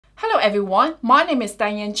Hello everyone, my name is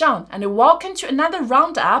Danyan Zhang and welcome to another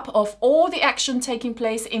roundup of all the action taking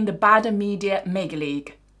place in the Bad Media Mega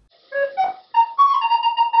League.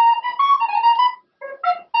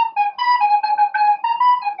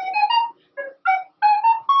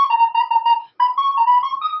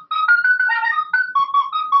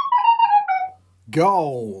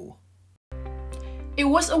 Goal! It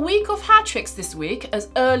was a week of hat-tricks this week as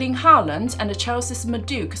Erling Haaland and Chelsea's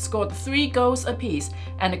Maduke scored 3 goals apiece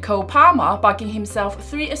and Cole Palmer bagging himself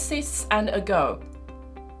 3 assists and a goal.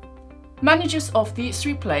 Managers of these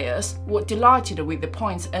 3 players were delighted with the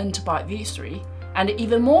points earned by these 3, and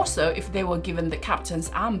even more so if they were given the captain's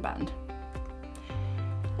armband.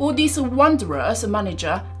 All these Wanderers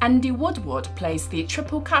manager Andy Woodward placed the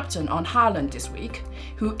triple captain on Haaland this week,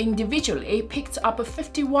 who individually picked up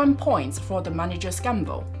 51 points for the manager's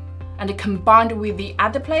gamble. And combined with the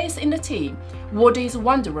other players in the team, Woody's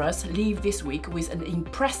Wanderers leave this week with an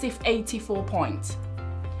impressive 84 points.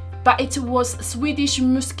 But it was Swedish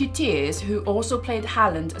Musketeers who also played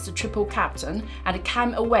Haaland as a triple captain and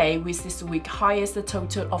came away with this week's highest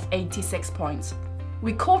total of 86 points.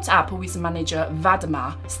 We caught up with manager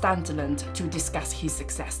Vladimir Standeland to discuss his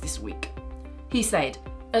success this week. He said,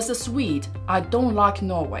 "As a Swede, I don't like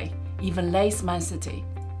Norway, even less Man City,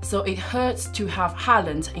 so it hurts to have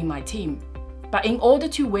Haaland in my team. But in order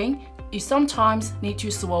to win, you sometimes need to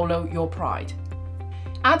swallow your pride."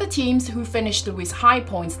 Other teams who finished with high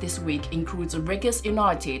points this week include Rigas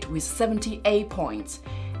United with 78 points,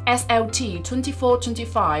 SLT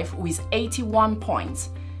 24-25 with 81 points,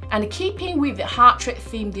 and keeping with the hat-trick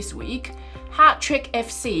theme this week, Hat-Trick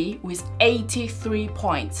FC with 83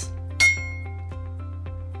 points.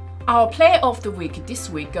 Our player of the week this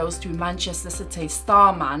week goes to Manchester City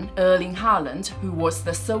starman Erling Haaland, who was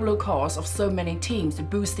the solo cause of so many teams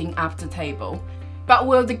boosting up the table. But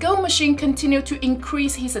will the goal machine continue to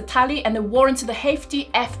increase his tally and warrant the hefty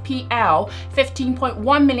FPL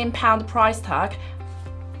 £15.1 million price tag?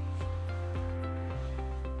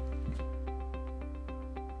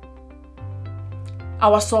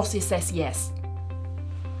 Our sources says yes.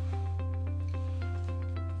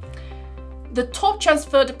 The top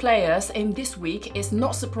transferred players in this week is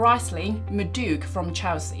not surprisingly Maduke from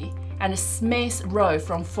Chelsea and Smith Rowe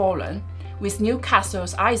from Fulham, with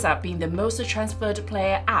Newcastle's Isaac being the most transferred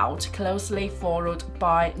player out, closely followed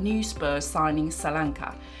by New Spurs signing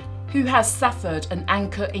Salanka, who has suffered an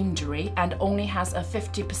ankle injury and only has a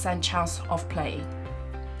 50% chance of playing.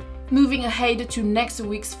 Moving ahead to next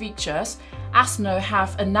week's features, Arsenal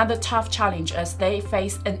have another tough challenge as they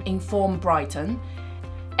face an informed Brighton.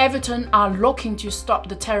 Everton are looking to stop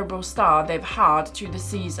the terrible start they've had to the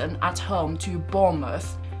season at home to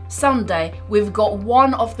Bournemouth. Sunday, we've got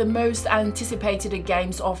one of the most anticipated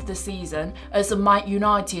games of the season as Man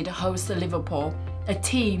United host Liverpool, a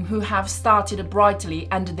team who have started brightly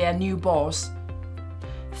under their new boss.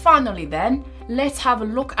 Finally then, let's have a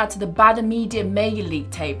look at the Bad Media Mega League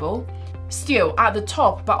table. Still at the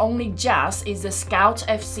top, but only just, is the Scout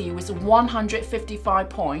FC with 155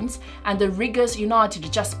 points and the Rigas United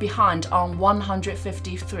just behind on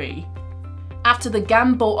 153. After the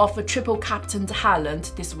gamble of a triple captain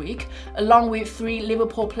Haaland this week, along with 3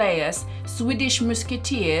 Liverpool players, Swedish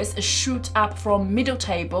Musketeers shoot up from middle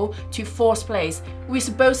table to 4th place,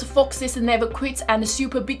 with both Foxes Never Quit and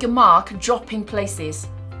Super Big Mark dropping places.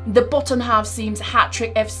 The bottom half seems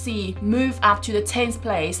Hat-Trick FC move up to the 10th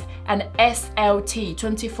place and SLT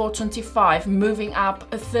 24-25 moving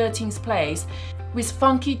up a 13th place, with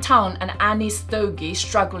Funky Town and Annie Stogie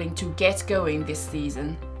struggling to get going this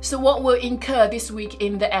season. So what will incur this week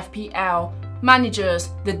in the FPL? Managers,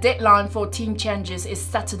 the deadline for team changes is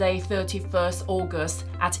Saturday 31st August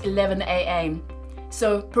at 11 AM.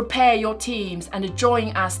 So prepare your teams and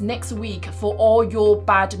join us next week for all your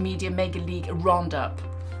Bad Media Mega League roundup.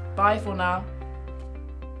 Bye for now.